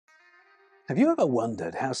Have you ever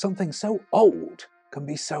wondered how something so old can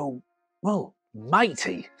be so, well,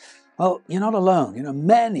 mighty? Well, you're not alone.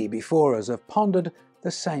 Many before us have pondered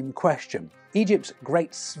the same question. Egypt's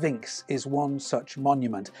Great Sphinx is one such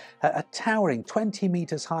monument. A towering 20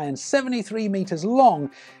 meters high and 73 meters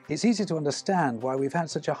long, it's easy to understand why we've had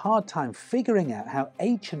such a hard time figuring out how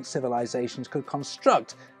ancient civilizations could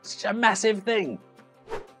construct such a massive thing.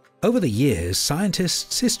 Over the years,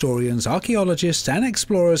 scientists, historians, archaeologists and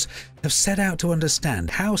explorers have set out to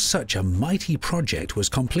understand how such a mighty project was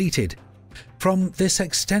completed. From this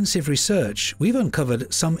extensive research, we've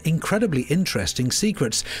uncovered some incredibly interesting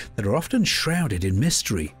secrets that are often shrouded in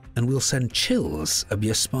mystery and will send chills up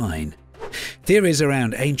your spine. Theories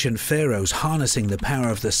around ancient pharaohs harnessing the power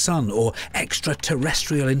of the sun or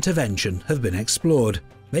extraterrestrial intervention have been explored,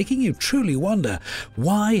 making you truly wonder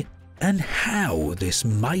why and how this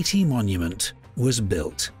mighty monument was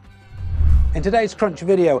built. In today's Crunch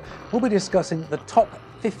video, we'll be discussing the top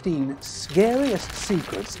 15 scariest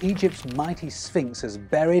secrets Egypt's mighty Sphinx has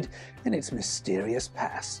buried in its mysterious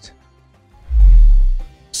past.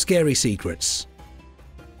 Scary secrets.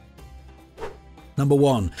 Number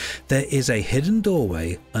 1. There is a hidden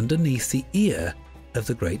doorway underneath the ear of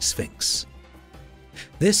the Great Sphinx.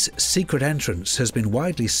 This secret entrance has been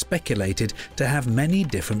widely speculated to have many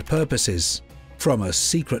different purposes, from a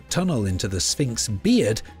secret tunnel into the Sphinx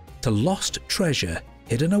beard to lost treasure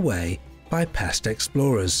hidden away by past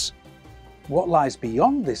explorers. What lies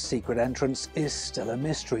beyond this secret entrance is still a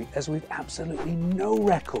mystery, as we've absolutely no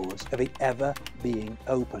records of it ever being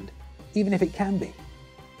opened, even if it can be.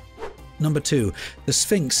 Number 2. The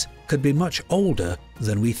Sphinx could be much older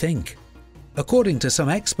than we think. According to some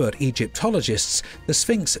expert Egyptologists, the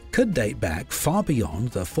Sphinx could date back far beyond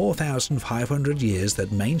the 4,500 years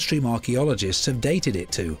that mainstream archaeologists have dated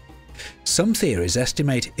it to. Some theories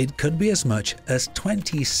estimate it could be as much as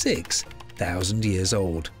 26,000 years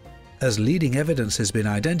old. As leading evidence has been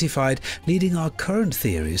identified, leading our current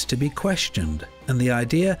theories to be questioned, and the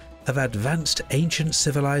idea of advanced ancient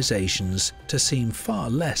civilizations to seem far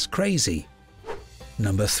less crazy.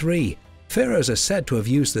 Number 3. Pharaohs are said to have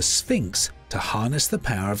used the Sphinx to harness the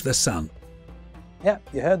power of the sun. Yeah,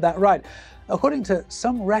 you heard that right. According to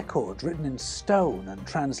some records written in stone and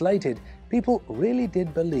translated, people really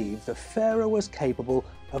did believe the pharaoh was capable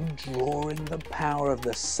of drawing the power of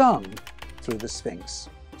the sun through the Sphinx.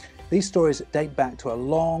 These stories date back to a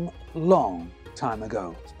long, long time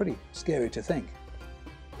ago. It's pretty scary to think.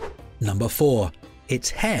 Number 4. Its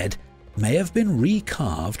head may have been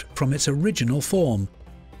recarved from its original form.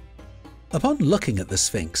 Upon looking at the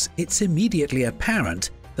Sphinx, it's immediately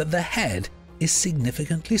apparent that the head is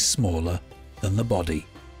significantly smaller than the body.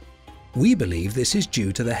 We believe this is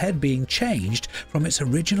due to the head being changed from its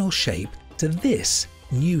original shape to this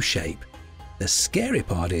new shape. The scary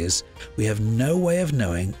part is, we have no way of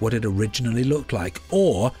knowing what it originally looked like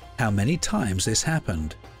or how many times this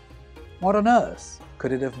happened. What on earth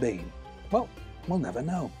could it have been? Well, we'll never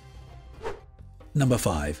know. Number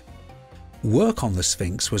 5. Work on the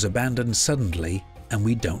Sphinx was abandoned suddenly, and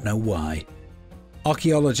we don't know why.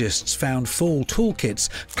 Archaeologists found full toolkits,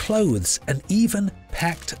 clothes, and even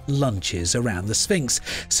packed lunches around the Sphinx,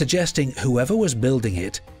 suggesting whoever was building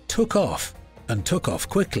it took off, and took off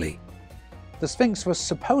quickly. The Sphinx was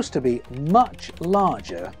supposed to be much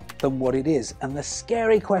larger than what it is, and the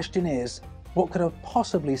scary question is, what could have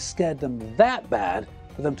possibly scared them that bad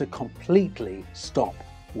for them to completely stop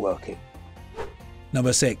working?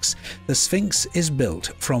 Number 6. The Sphinx is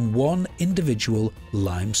built from one individual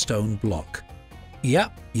limestone block.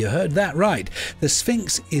 Yep, you heard that right. The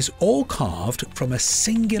Sphinx is all carved from a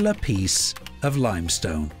singular piece of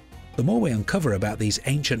limestone. The more we uncover about these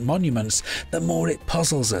ancient monuments, the more it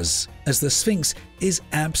puzzles us, as the Sphinx is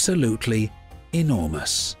absolutely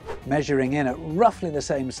enormous. Measuring in at roughly the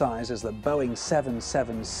same size as the Boeing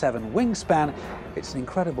 777 wingspan, it's an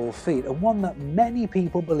incredible feat, and one that many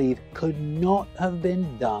people believe could not have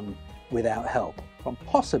been done without help from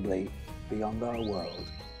possibly beyond our world.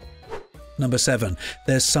 Number 7.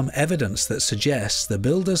 There's some evidence that suggests the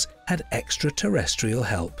builders had extraterrestrial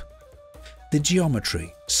help. The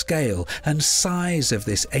geometry, scale, and size of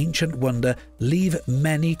this ancient wonder leave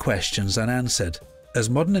many questions unanswered, as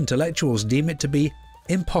modern intellectuals deem it to be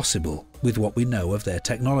impossible with what we know of their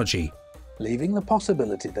technology, leaving the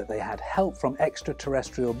possibility that they had help from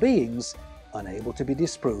extraterrestrial beings unable to be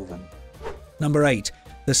disproven. Number 8.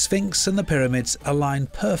 The Sphinx and the pyramids align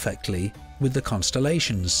perfectly with the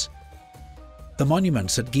constellations. The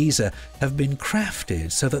monuments at Giza have been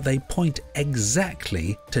crafted so that they point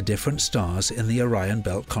exactly to different stars in the Orion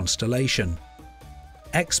Belt constellation.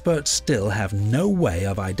 Experts still have no way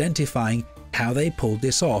of identifying how they pulled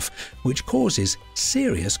this off, which causes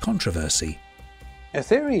serious controversy. A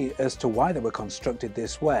theory as to why they were constructed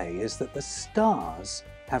this way is that the stars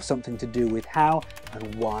have something to do with how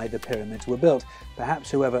and why the pyramids were built. Perhaps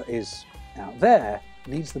whoever is out there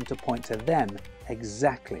needs them to point to them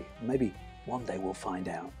exactly. Maybe one day we'll find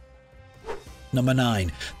out. Number 9.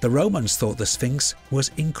 The Romans thought the Sphinx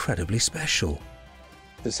was incredibly special.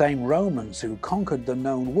 The same Romans who conquered the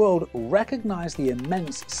known world recognized the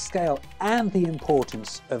immense scale and the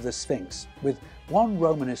importance of the Sphinx, with one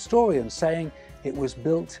Roman historian saying it was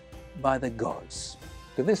built by the gods.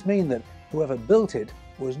 Could this mean that whoever built it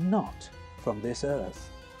was not from this earth?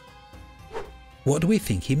 What do we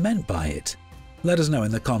think he meant by it? Let us know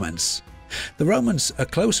in the comments. The Romans are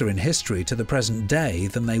closer in history to the present day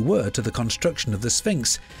than they were to the construction of the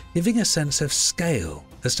Sphinx, giving a sense of scale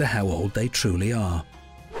as to how old they truly are.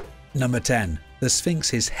 Number 10. The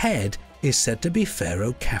Sphinx's head is said to be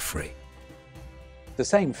Pharaoh Khafre. The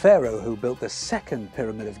same pharaoh who built the second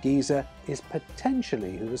pyramid of Giza is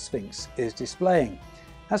potentially who the Sphinx is displaying.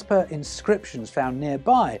 As per inscriptions found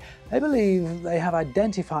nearby, they believe they have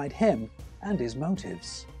identified him and his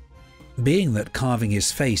motives. Being that carving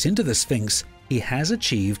his face into the Sphinx, he has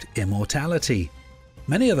achieved immortality.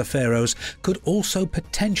 Many other pharaohs could also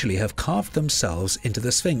potentially have carved themselves into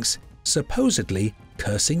the Sphinx, supposedly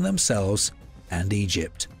cursing themselves and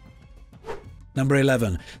Egypt. Number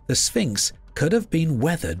 11. The Sphinx could have been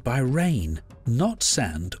weathered by rain, not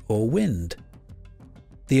sand or wind.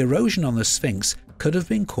 The erosion on the Sphinx could have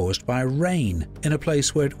been caused by rain in a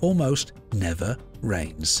place where it almost never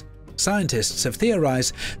rains. Scientists have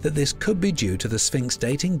theorized that this could be due to the Sphinx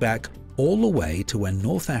dating back all the way to when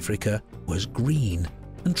North Africa was green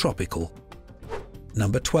and tropical.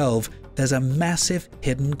 Number 12. There's a massive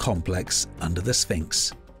hidden complex under the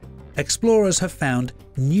Sphinx. Explorers have found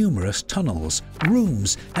numerous tunnels,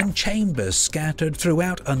 rooms and chambers scattered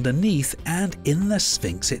throughout underneath and in the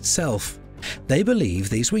Sphinx itself. They believe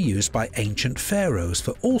these were used by ancient pharaohs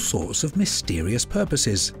for all sorts of mysterious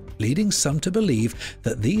purposes, leading some to believe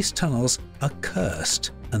that these tunnels are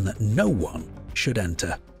cursed and that no one should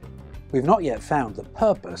enter. We've not yet found the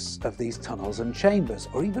purpose of these tunnels and chambers,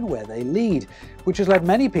 or even where they lead, which has led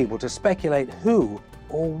many people to speculate who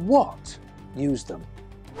or what used them.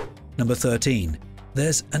 Number 13.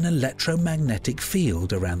 There's an electromagnetic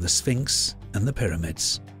field around the Sphinx and the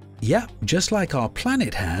pyramids. Yeah, just like our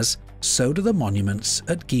planet has, so do the monuments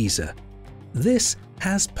at Giza. This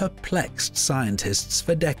has perplexed scientists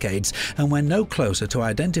for decades, and we're no closer to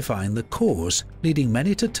identifying the cause, leading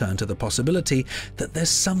many to turn to the possibility that there's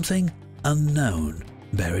something unknown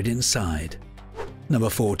buried inside. Number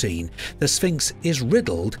 14. The Sphinx is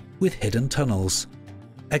riddled with hidden tunnels.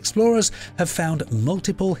 Explorers have found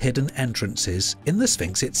multiple hidden entrances in the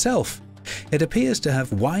Sphinx itself. It appears to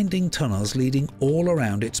have winding tunnels leading all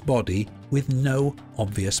around its body with no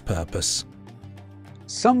obvious purpose.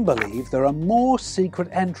 Some believe there are more secret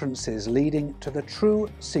entrances leading to the true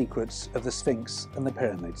secrets of the Sphinx and the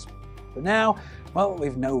pyramids. But now, well,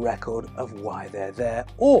 we've no record of why they're there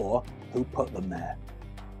or who put them there.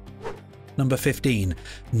 Number 15.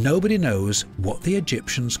 Nobody knows what the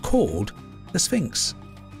Egyptians called the Sphinx.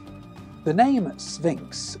 The name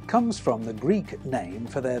Sphinx comes from the Greek name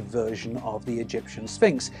for their version of the Egyptian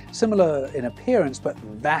Sphinx, similar in appearance but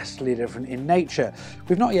vastly different in nature.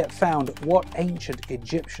 We've not yet found what ancient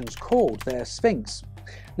Egyptians called their Sphinx,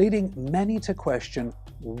 leading many to question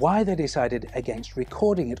why they decided against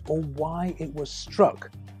recording it or why it was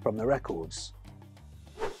struck from the records.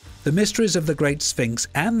 The mysteries of the Great Sphinx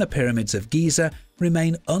and the pyramids of Giza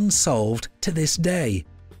remain unsolved to this day.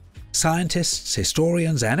 Scientists,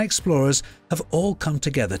 historians and explorers have all come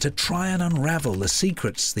together to try and unravel the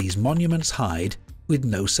secrets these monuments hide, with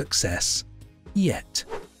no success yet.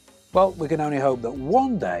 Well, we can only hope that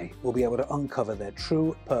one day we'll be able to uncover their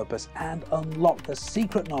true purpose and unlock the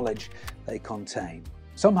secret knowledge they contain.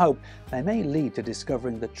 Some hope they may lead to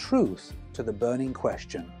discovering the truth to the burning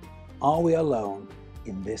question, are we alone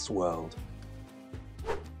in this world?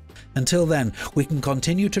 Until then, we can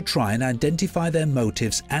continue to try and identify their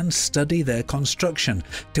motives and study their construction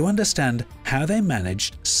to understand how they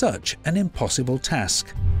managed such an impossible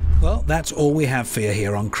task. Well, that's all we have for you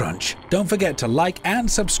here on Crunch. Don't forget to like and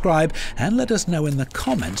subscribe, and let us know in the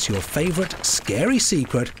comments your favourite scary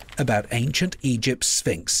secret about ancient Egypt's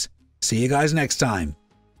Sphinx. See you guys next time.